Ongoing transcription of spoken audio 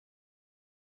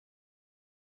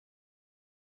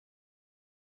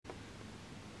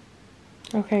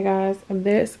Okay guys,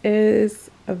 this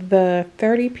is the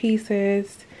 30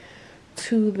 pieces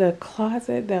to the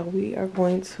closet that we are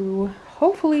going to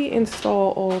hopefully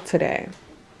install all today.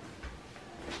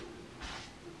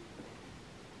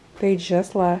 They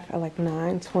just left at like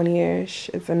 9:20ish.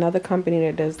 It's another company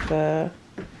that does the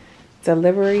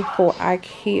delivery for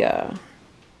Ikea.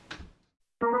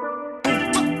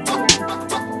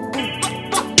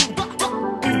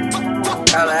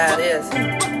 How that is.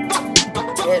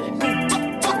 Get it.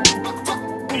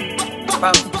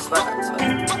 Probably sweat.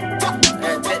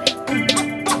 And fit.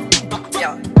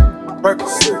 Yeah.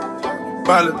 Percocet,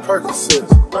 Miley Percocet,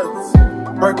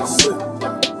 Percocet,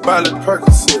 Miley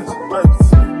Percocet,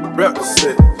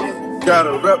 represent,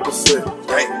 gotta represent.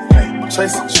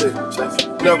 Chase a chick,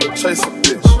 never chase a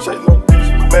bitch.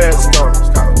 Mask on,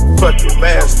 fucking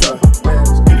mask on.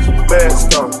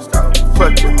 Mask on,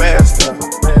 fucking mask on.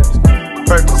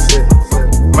 Percocet,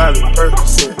 Miley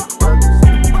Percocet.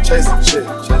 Chase a chick,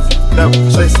 never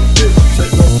chase a bitch.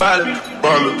 Miley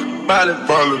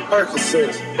Ballin',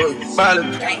 Percocet, Miley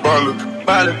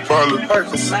Ballin',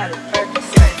 Percocet.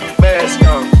 Mask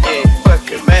on,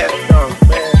 fucking mask on.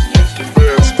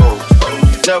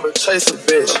 Never chase a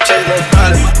bitch. Chase no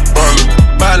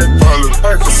Miley Ballin',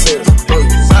 Percocet,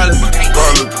 Miley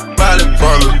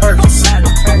Ballin', Percocet.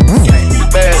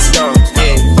 Mask on,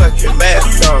 fucking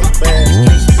mask on.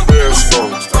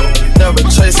 Never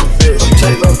chase a bitch.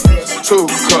 Chase no 2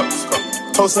 cups.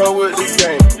 Toast her with the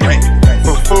game.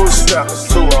 From food stamps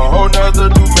to a whole nother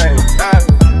domain.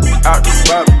 Out the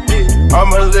bottom,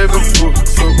 I'm a living proof.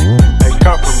 Ain't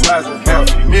compromising,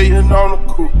 $500,000 on the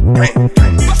coupe.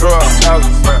 Drug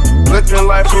houses, looking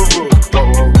like a roof.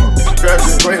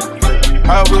 Graduated, I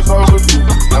was overdue.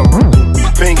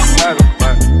 Pink money,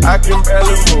 I can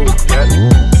barely move.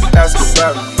 Ask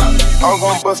about it, I'm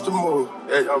gon' bust a move.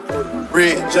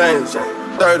 Red James,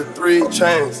 33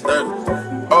 chains.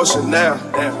 Ocean now,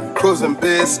 cruising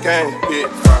Biscayne.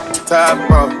 Top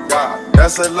off,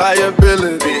 that's a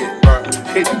liability.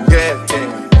 Hit the gas,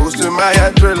 boosting my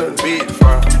adrenaline.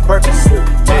 Percocet,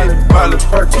 Miley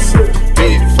Percocet,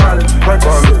 Miley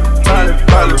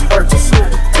Percocet,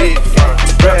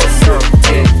 rats on,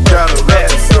 got a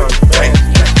rats on.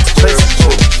 Chase a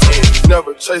chick,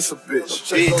 never chase a bitch.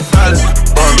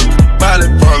 Miley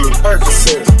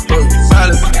Percocet,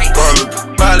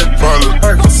 Miley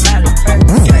Percocet.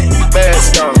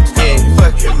 Mask on,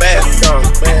 fucking mask on.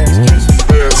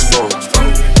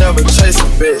 Never chase a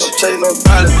bitch. Chase no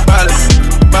Miley Percocet,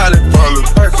 Miley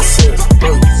Percocet.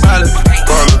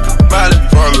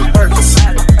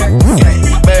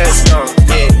 Mask on,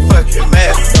 fucking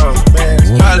mask on.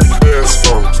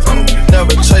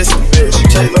 Never chase a bitch.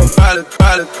 Chase no Miley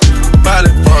Percocet,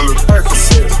 Miley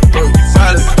Percocet.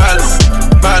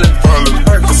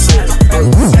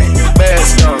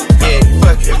 Mask on,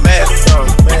 fucking mask on.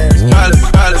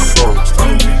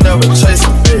 Never chase a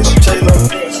bitch. Chase no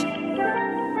bitch.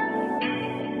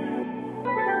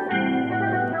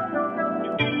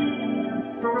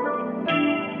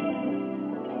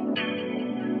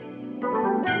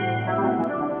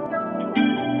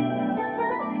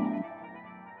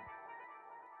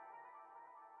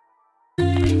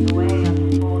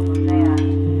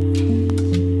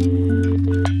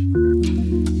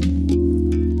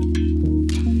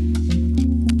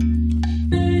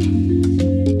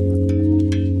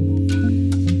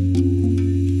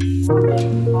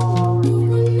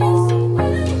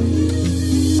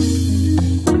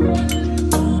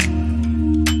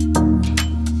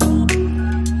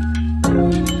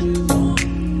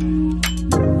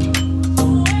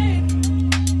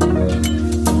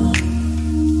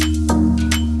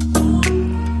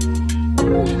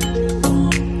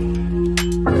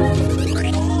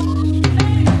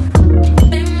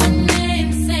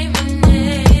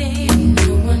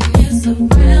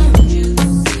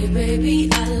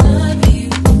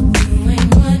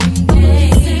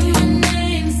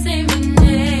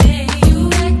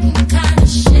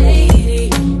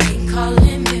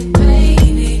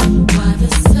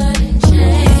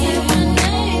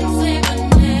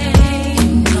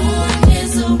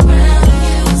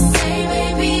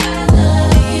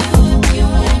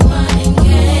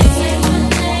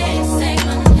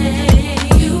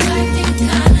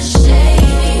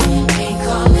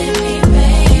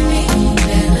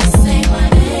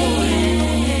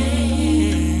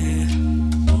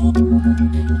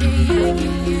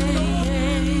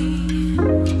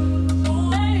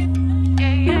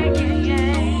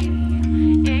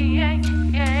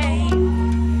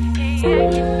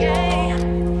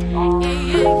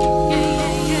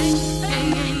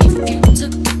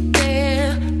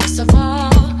 First of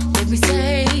all, let me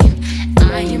say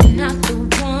I am not the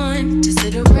one to say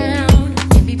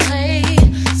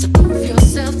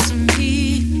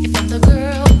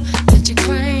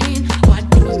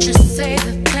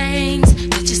things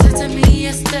that you said to me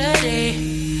yesterday.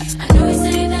 I know you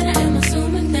say that I am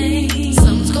assuming things.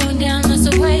 Something's going down, that's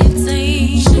the way it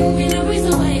seems. Shouldn't be the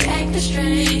reason why you act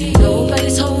strange.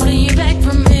 Nobody's holding you back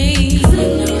from me. 'Cause I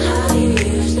know how you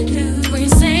used to do. When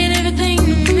you're saying everything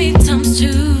to me times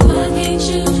two. Why can't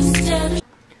you just tell the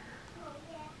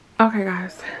Okay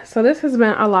guys, so this has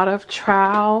been a lot of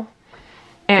trial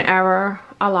and error,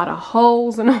 a lot of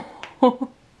holes in the wall.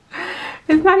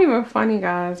 It's not even funny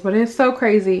guys, but it's so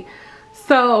crazy.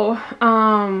 So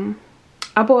I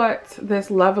bought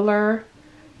this leveler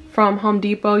from Home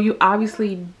Depot. You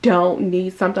obviously don't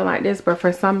need something like this, but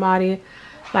for somebody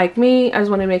like me, I just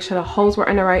want to make sure the holes were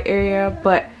in the right area.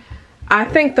 But I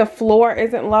think the floor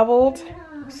isn't leveled,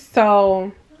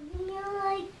 so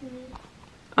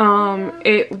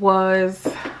it was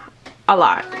a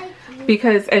lot,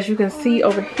 because as you can see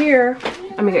over here,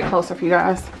 let me get closer for you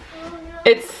guys,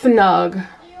 it's snug.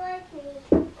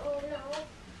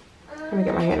 Let me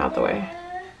get my hand out the way.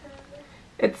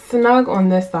 It's snug on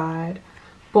this side,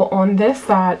 but on this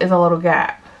side is a little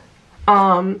gap,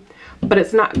 but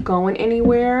it's not going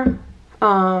anywhere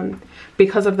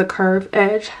because of the curved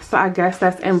edge. So I guess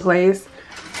that's in place,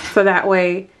 so that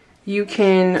way you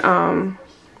can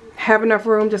have enough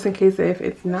room just in case if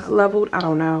it's not leveled. I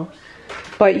don't know.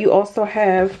 But you also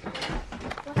have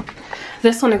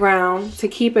this on the ground to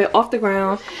keep it off the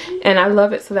ground, and I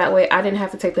love it so that way I didn't have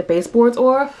to take the baseboards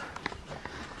off.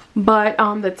 But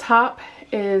the top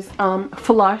is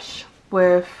flush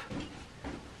with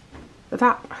the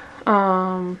top,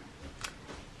 and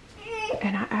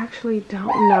I actually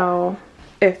don't know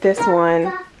if this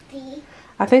one,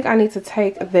 I think I need to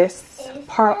take this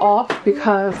part off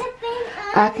because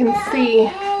I can see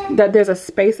that there's a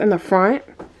space in the front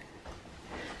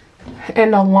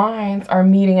and the lines are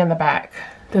meeting in the back.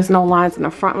 There's no lines in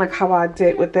the front like how I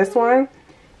did with this one.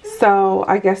 So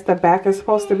I guess the back is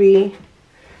supposed to be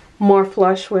more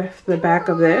flush with the back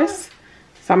of this.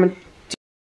 So I'm gonna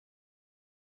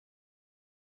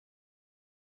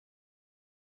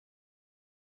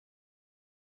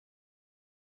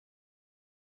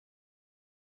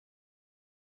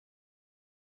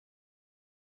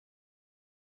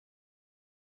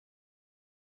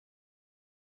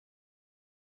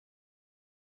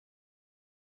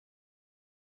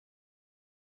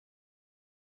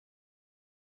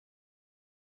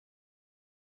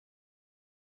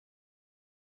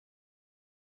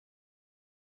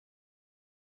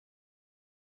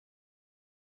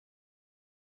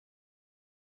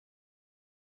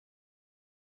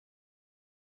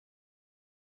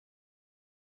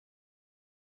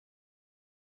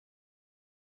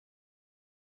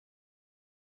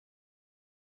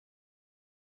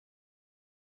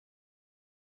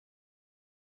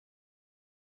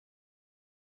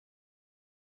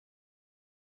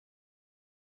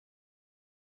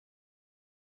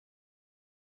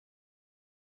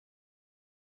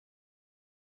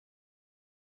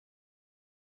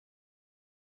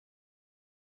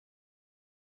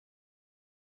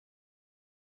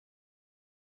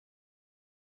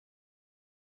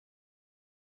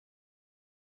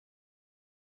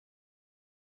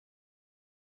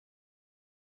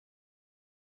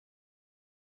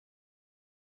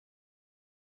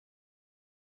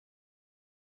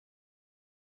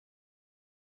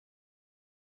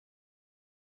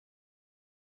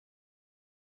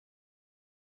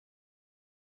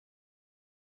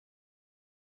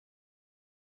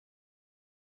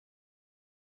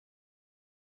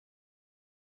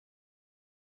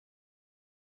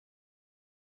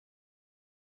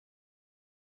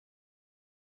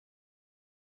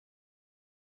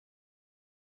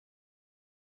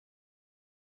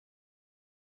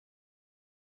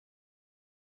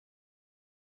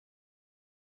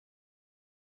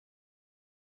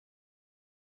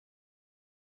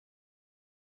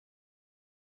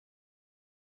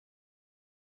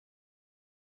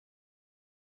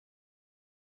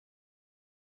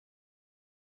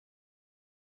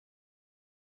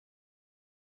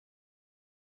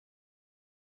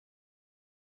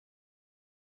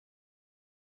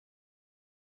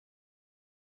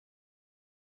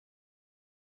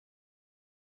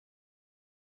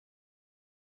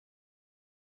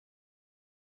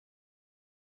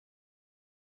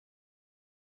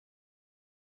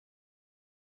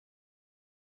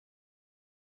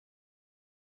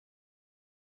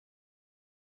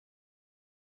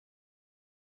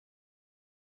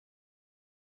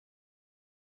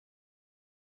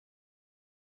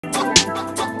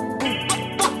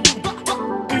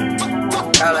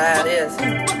All that is.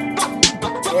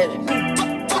 Get it.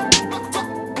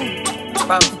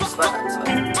 Both slides.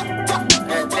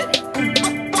 And fit it.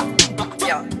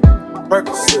 Yeah.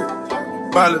 Percocet,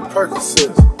 Miley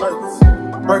Percocet,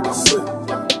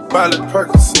 Miley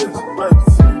Percocet,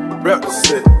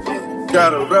 represent,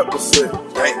 gotta represent.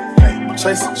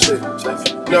 Chase a chick,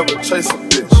 never chase a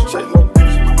bitch.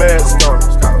 Mask on,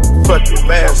 fuck your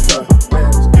mask on.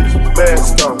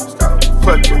 Mask on,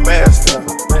 fuck your mask on.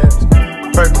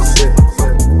 Percocet,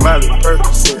 Miley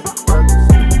Percocet.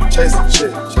 Chase a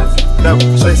chick, never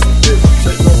chase a bitch.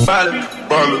 Miley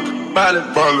Percocet, Miley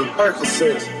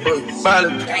Percocet.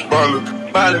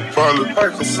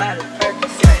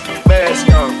 Mask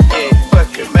on,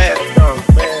 fuck your mask on.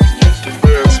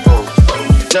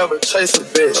 Never chase a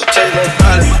bitch. Chase no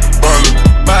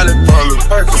Miley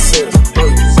Percocet.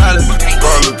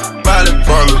 Miley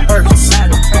Percocet.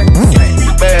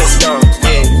 Mask on,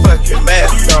 fucking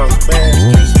mask on.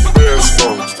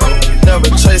 Never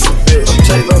chase a bitch.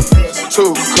 Chase no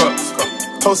 2 cups.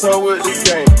 Post her with the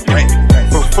game.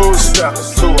 From food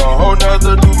stamps to a whole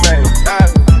nother domain.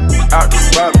 Out the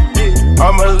bottom,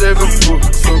 I'm a living proof.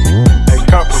 Ain't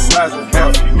compromising,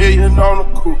 $500,000 on the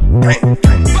coupe.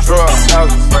 Drug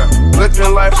houses,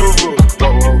 looking like a roof.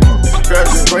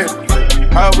 Graduated,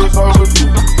 I was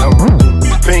overdue.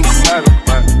 Pink money,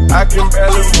 I can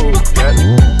barely move.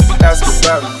 Ask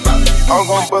about it, I'm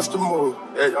gon' bust a move.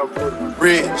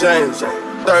 Red James,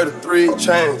 33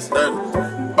 chains.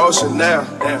 Ocean now,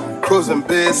 cruising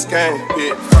Biscayne.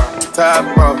 Top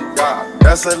off,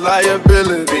 that's a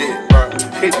liability.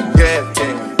 Hit the gas,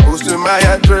 boosting my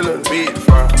adrenaline.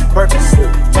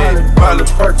 Percocet, Miley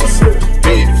Percocet,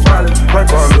 Miley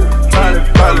Percocet,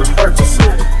 Miley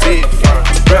Percocet,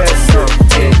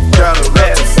 gotta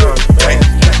rest up,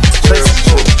 chase a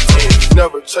chick,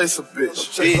 never chase a bitch.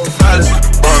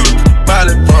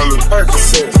 Miley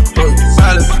Percocet,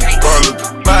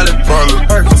 Miley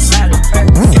Percocet,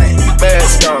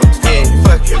 mask on,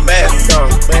 fucking mask on,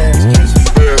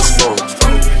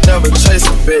 never chase a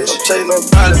bitch. Chase no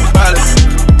Miley Percocet,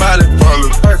 Miley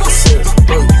Percocet,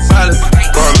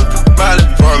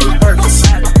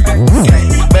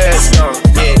 mask on,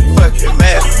 fucking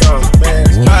mask on,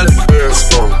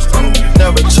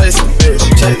 never chase a bitch.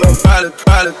 Chase no Miley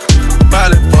Percocet.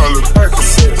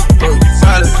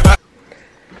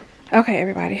 Okay,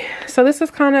 everybody, so this is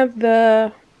kind of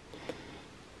the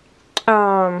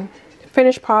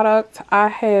finished product. I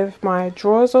have my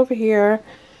drawers over here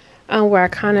where I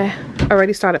kind of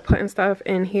already started putting stuff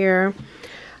in here.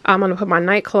 I'm gonna put my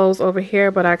night clothes over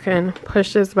here, but I can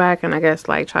push this back and I guess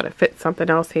like try to fit something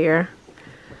else here.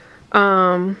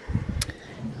 That's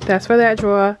for that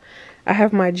drawer. I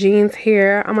have my jeans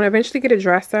here. I'm gonna eventually get a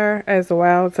dresser as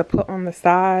well to put on the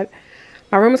side.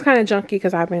 My room is kind of junky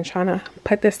because I've been trying to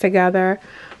put this together,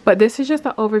 but this is just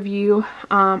an overview.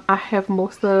 I have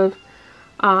most of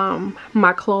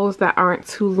my clothes that aren't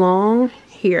too long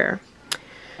here,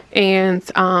 and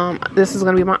this is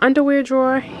gonna be my underwear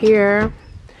drawer here,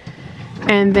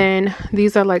 and then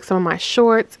these are like some of my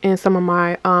shorts and some of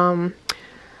my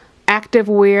active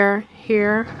wear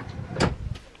here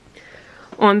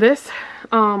on this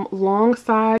long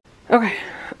side. Okay,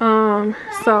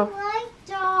 so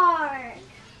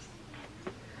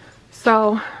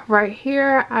right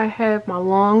here I have my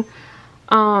long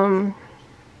I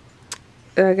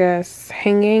guess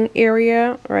hanging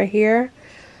area right here.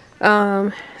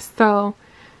 So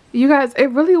you guys, it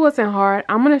really wasn't hard.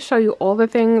 I'm going to show you all the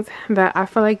things that I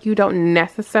feel like you don't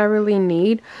necessarily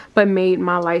need, but made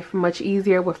my life much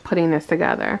easier with putting this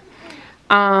together.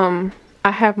 I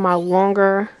have my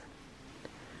longer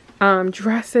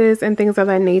dresses and things of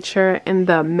that nature in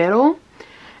the middle,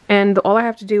 and all I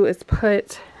have to do is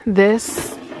put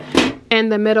this in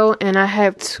the middle, and I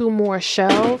have 2 more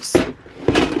shelves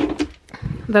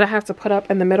that I have to put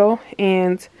up in the middle,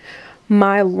 and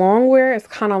my long wear is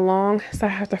kind of long, so I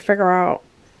have to figure out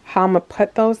how I'm gonna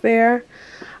put those there.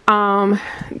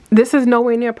 This is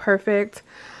nowhere near perfect.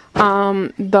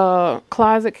 The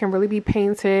closet can really be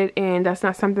painted, and that's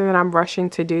not something that I'm rushing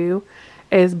to do,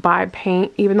 is buy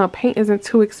paint, even though paint isn't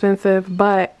too expensive.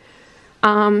 But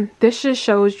this just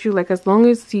shows you, like, as long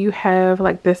as you have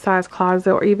like this size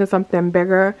closet or even something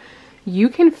bigger, you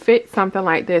can fit something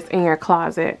like this in your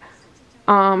closet.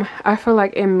 I feel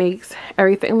like it makes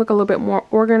everything look a little bit more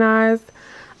organized.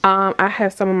 I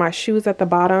have some of my shoes at the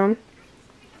bottom.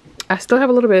 I still have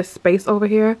a little bit of space over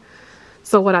here,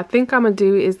 so what I think I'm gonna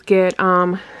do is get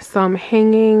some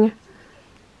hanging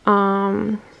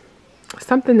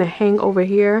something to hang over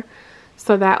here,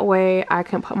 so that way I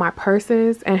can put my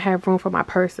purses and have room for my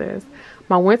purses.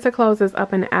 My winter clothes is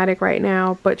up in the attic right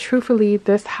now, but truthfully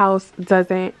this house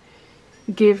doesn't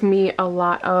give me a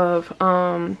lot of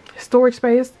storage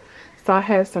space, so I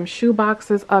have some shoe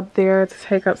boxes up there to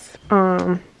take up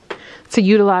to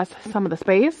utilize some of the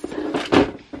space.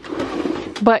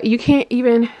 but you can't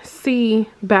even see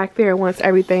back there once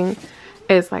everything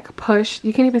is like pushed.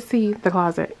 You can't even see the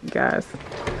closet, guys.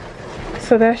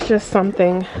 So that's just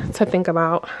something to think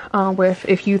about with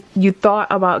if you thought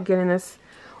about getting this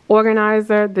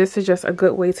organizer. This is just a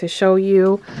good way to show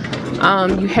you.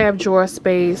 You have drawer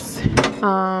space.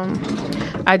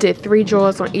 I did 3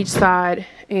 drawers on each side,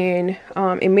 and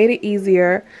it made it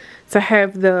easier to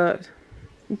have the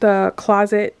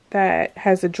closet that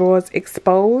has the drawers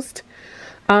exposed,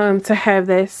 to have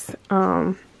this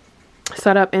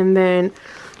set up, and then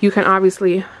you can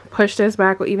obviously push this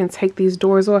back or even take these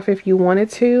doors off if you wanted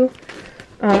to.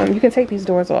 You can take these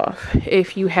doors off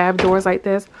if you have doors like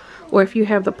this, or if you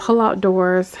have the pull-out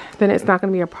doors, then it's not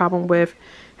going to be a problem with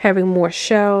having more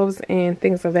shelves and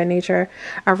things of that nature.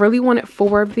 I really wanted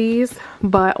 4 of these,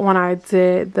 but when I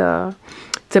did the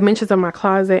dimensions of my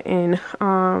closet and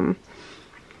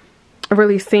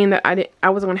really seeing that I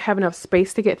wasn't going to have enough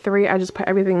space to get 3, I just put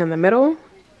everything in the middle.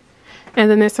 And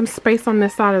then there's some space on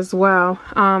this side as well.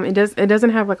 It doesn't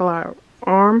have like a lot of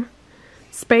arm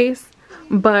space,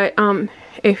 but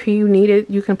if you need it,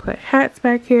 you can put hats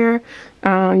back here.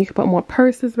 You can put more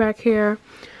purses back here.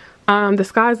 The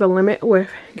sky's the limit with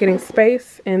getting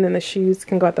space, and then the shoes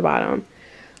can go at the bottom.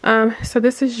 So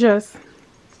this is just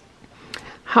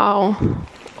how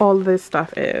all of this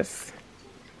stuff is.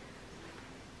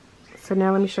 So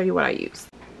now let me show you what I use.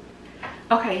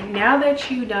 Okay, now that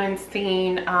you done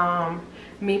seen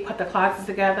me put the closets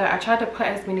together, I tried to put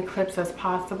as many clips as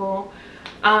possible.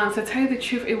 To tell you the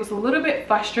truth, it was a little bit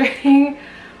frustrating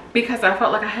because I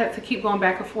felt like I had to keep going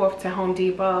back and forth to Home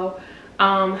Depot.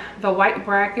 The white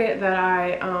bracket that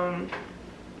I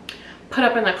put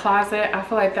up in the closet, I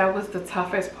feel like that was the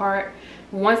toughest part.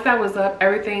 Once that was up,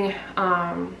 everything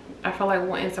I feel like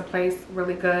went into place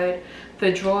really good.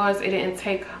 The drawers, it didn't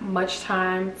take much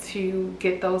time to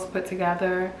get those put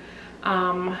together.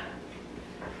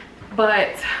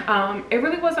 But it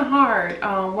really wasn't hard.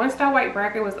 Once that white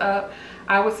bracket was up,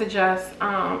 I would suggest,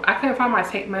 I couldn't find my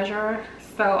tape measure,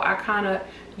 so I kind of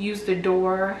used the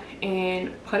door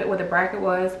and put it where the bracket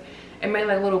was and made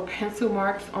like little pencil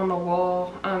marks on the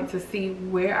wall to see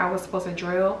where I was supposed to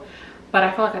drill. But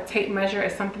I feel like a tape measure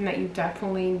is something that you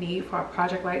definitely need for a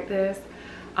project like this.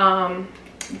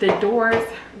 The doors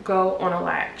go on a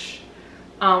latch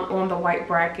on the white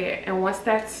bracket, and once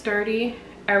that's sturdy,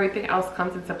 everything else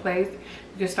comes into place.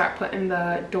 You can start putting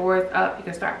the doors up, you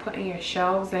can start putting your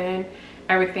shelves in.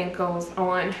 Everything goes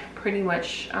on pretty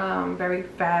much very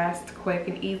fast, quick,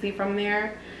 and easy from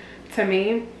there to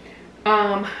me.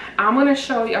 I'm gonna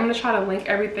show you, I'm gonna try to link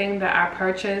everything that I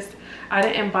purchased. I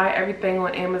didn't buy everything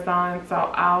on Amazon, so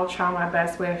I'll try my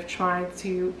best with trying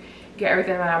to get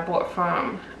everything that I bought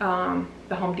from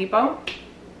the Home Depot.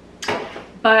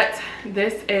 But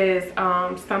this is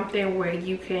something where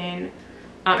you can,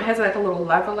 it has like a little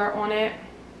leveler on it,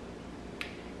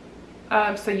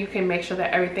 so you can make sure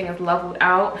that everything is leveled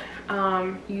out.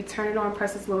 You turn it on,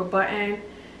 press this little button,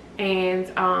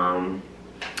 and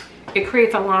it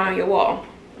creates a line on your wall.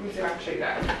 Let me see if I can show you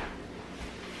guys.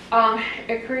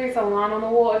 It creates a line on the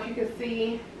wall. If you can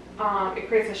see, it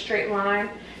creates a straight line.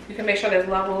 You can make sure that it's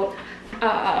leveled.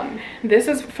 This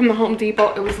is from the Home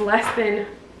Depot. It was less than,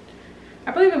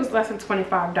 I believe it was less than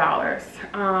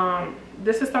 $25.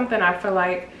 This is something I feel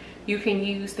like you can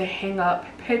use to hang up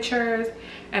pictures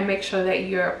and make sure that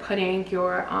you're putting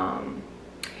your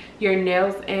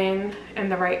nails in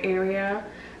the right area.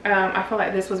 I feel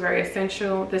like this was very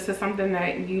essential. This is something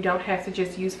that you don't have to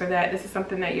just use for that. This is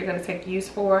something that you're going to take use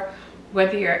for,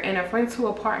 whether you're in a rental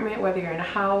apartment, whether you're in a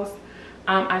house.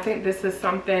 I think this is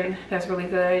something that's really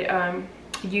good. I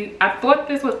thought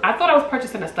I was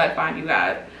purchasing a stud find, you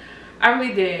guys. I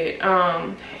really did.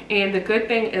 And the good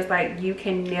thing is, like, you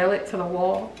can nail it to the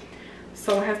wall.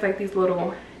 So it has like these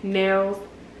little nails.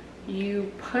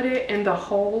 You put it in the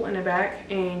hole in the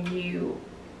back and you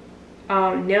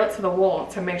nail it to the wall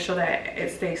to make sure that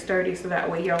it stays sturdy, so that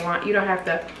way you don't have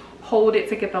to hold it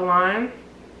to get the line.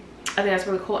 I think that's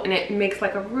really cool, and it makes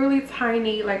like a really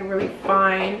tiny, like really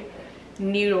fine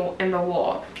needle in the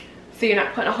wall, so you're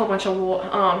not putting a whole bunch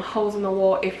of holes in the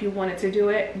wall if you wanted to do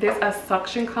it. There's a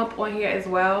suction cup on here as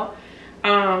well.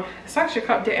 The suction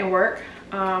cup didn't work,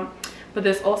 but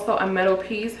there's also a metal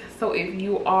piece, so if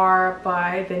you are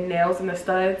by the nails and the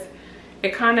studs,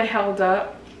 it kind of held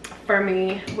up for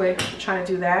me with trying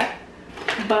to do that.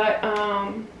 But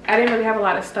I didn't really have a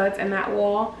lot of studs in that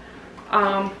wall.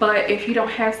 But if you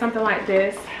don't have something like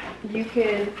this, you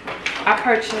can, I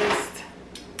purchased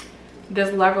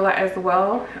this leveler as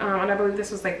well, and I believe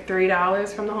this was like $3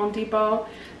 from the Home Depot,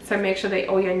 to make sure that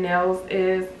all your nails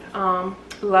is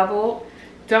leveled.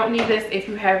 Don't need this if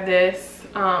you have this.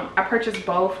 I purchased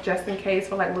both just in case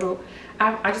for like little,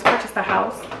 I just purchased a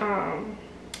house,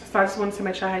 so I just wanted to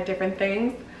make sure I had different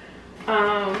things.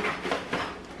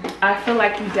 I feel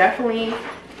like you definitely,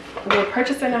 when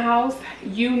purchasing a house,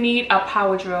 you need a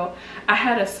power drill. I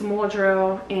had a small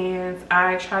drill and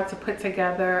I tried to put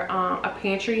together a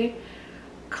pantry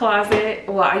closet.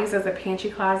 Well, I use it as a pantry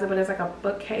closet, but it's like a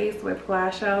bookcase with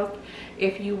glass shelves.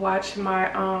 If you watch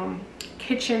my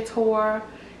kitchen tour,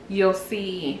 you'll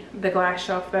see the glass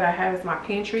shelf that I have as my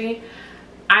pantry.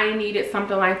 I needed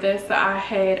something like this, so I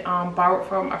had borrowed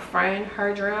from a friend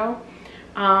her drill,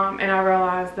 and I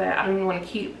realized that I didn't want to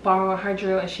keep borrowing her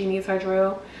drill and she needs her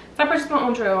drill, so I purchased my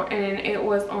own drill, and it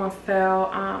was on sale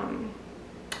on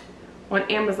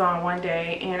Amazon one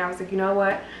day, and I was like, you know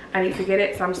what, I need to get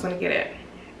it, so I'm just going to get it.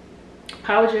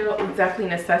 Power drill is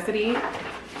definitely a necessity.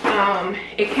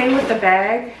 It came with the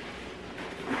bag,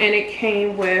 and it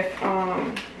came with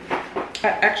an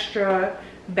extra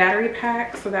battery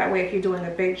pack, so that way if you're doing a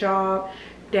big job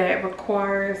that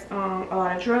requires a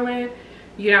lot of drilling,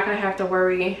 you're not going to have to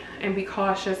worry and be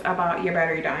cautious about your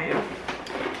battery dying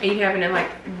and you having to like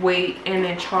wait and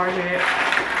then charge it.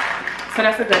 So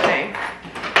that's a good thing.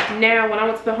 Now when I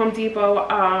went to the Home Depot,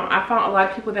 I found a lot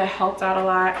of people that helped out a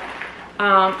lot.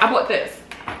 I bought this,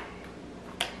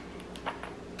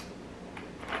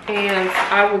 and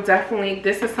I will definitely,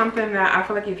 this is something that I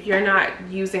feel like if you're not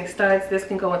using studs, this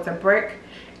can go into brick,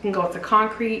 it can go into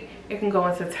concrete, it can go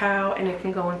into tile, and it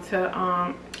can go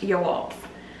into your walls.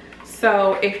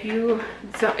 So if you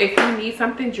need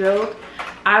something drilled,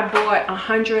 I bought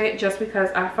 100 just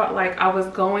because I felt like I was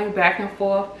going back and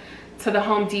forth to the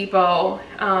Home Depot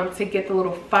to get the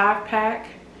little 5-pack.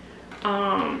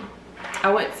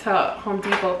 I went to Home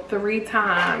Depot 3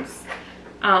 times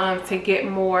to get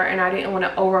more, and I didn't want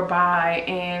to overbuy,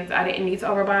 and I didn't need to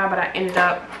overbuy, but I ended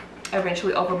up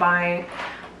eventually overbuying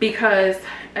because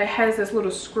it has this little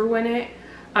screw in it.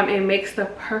 It makes the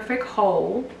perfect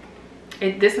hole.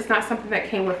 This is not something that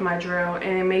came with my drill,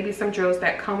 and there may be some drills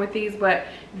that come with these, but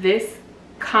this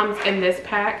comes in this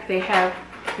pack. They have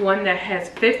one that has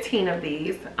 15 of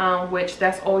these, which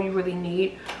that's all you really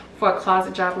need for a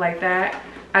closet job like that.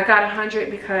 I got 100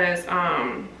 because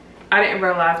I didn't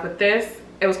realize with this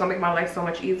it was gonna make my life so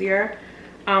much easier.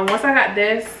 Once I got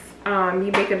this,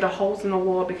 me making the holes in the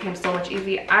wall became so much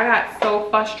easier. I got so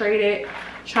frustrated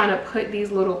trying to put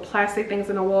these little plastic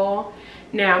things in the wall.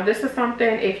 Now this is something,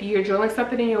 if you're drilling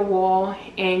something in your wall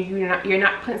and you're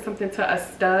not putting something to a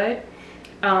stud,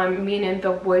 meaning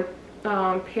the wood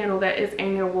panel that is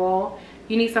in your wall,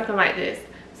 you need something like this.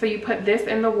 So you put this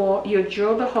in the wall, you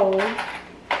drill the hole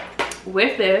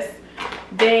with this,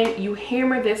 then you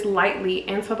hammer this lightly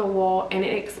into the wall and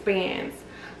it expands,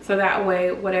 so that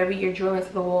way whatever you're drilling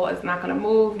to the wall is not going to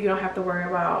move. You don't have to worry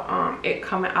about it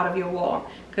coming out of your wall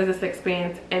because this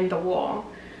expands in the wall.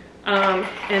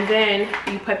 And then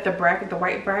you put the bracket, the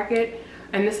white bracket,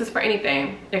 and this is for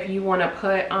anything. If you want to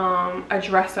put a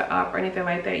dresser up or anything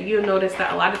like that, you'll notice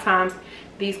that a lot of times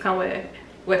these come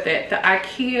with it. The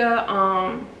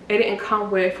Ikea, it didn't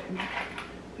come with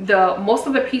most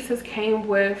of the pieces came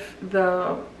with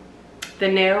the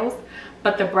nails,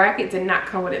 but the bracket did not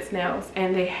come with its nails,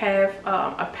 and they have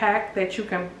a pack that you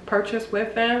can purchase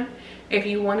with them if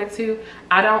you wanted to.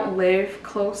 I don't live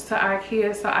close to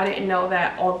Ikea, so I didn't know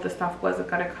that all of the stuff wasn't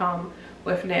going to come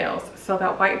with nails. So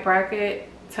that white bracket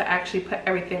to actually put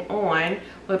everything on,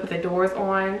 we'll put the doors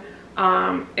on,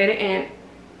 it didn't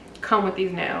come with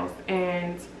these nails,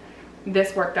 and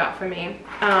this worked out for me.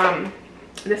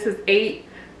 This is 8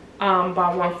 by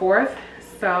 1/4,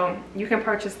 so you can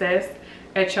purchase this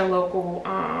at your local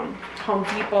Home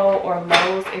Depot or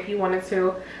Lowe's if you wanted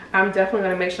to. I'm definitely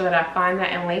going to make sure that I find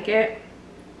that and link it.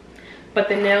 But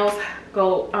the nails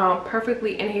go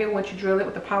perfectly in here once you drill it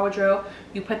with the power drill.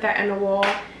 You put that in the wall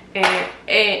and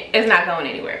it's not going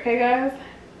anywhere, okay guys?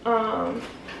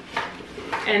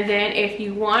 And then if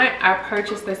you want, I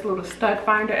purchased this little stud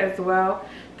finder as well.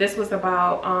 This was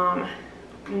about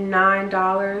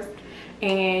 $9,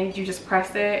 and you just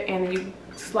press it and you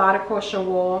slide across your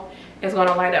wall. It's going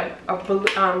to light up a blue,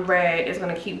 red. It's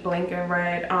going to keep blinking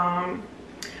red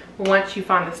once you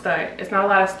find the stud. It's not a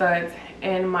lot of studs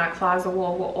in my closet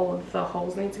wall where all of the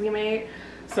holes need to be made,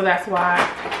 so that's why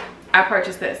I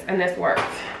purchased this, and this worked.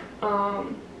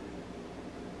 So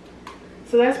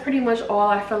that's pretty much all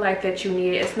I feel like that you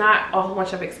need. It's not a whole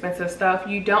bunch of expensive stuff.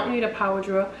 You don't need a power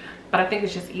drill, but I think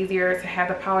it's just easier to have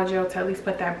the power drill to at least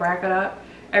put that bracket up.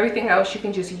 Everything else you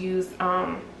can just use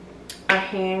a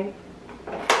hand,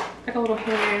 like a little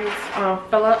hand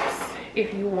Phillips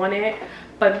if you want it.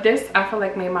 But this, I feel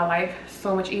like, made my life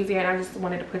so much easier, and I just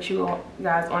wanted to put you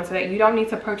guys onto that. You don't need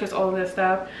to purchase all of this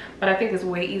stuff, but I think it's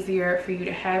way easier for you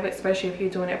to have it, especially if you're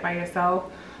doing it by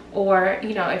yourself, or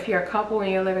you know, if you're a couple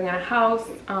and you're living in a house,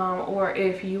 or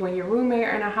if you and your roommate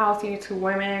are in a house and you're 2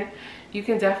 women, you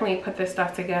can definitely put this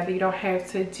stuff together. You don't have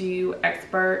to do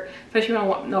expert, especially if you don't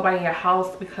want nobody in your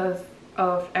house because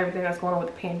of everything that's going on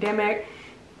with the pandemic.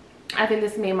 I think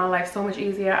this made my life so much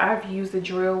easier. I've used the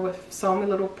drill with so many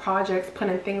little projects,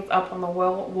 putting things up on the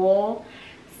wall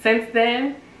since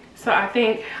then. So I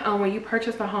think when you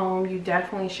purchase a home, you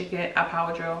definitely should get a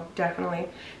power drill. Definitely.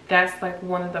 That's like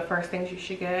one of the first things you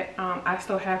should get. I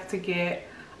still have to get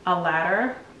a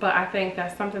ladder, but I think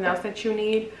that's something else that you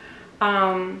need.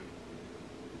 So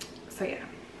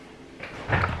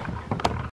yeah.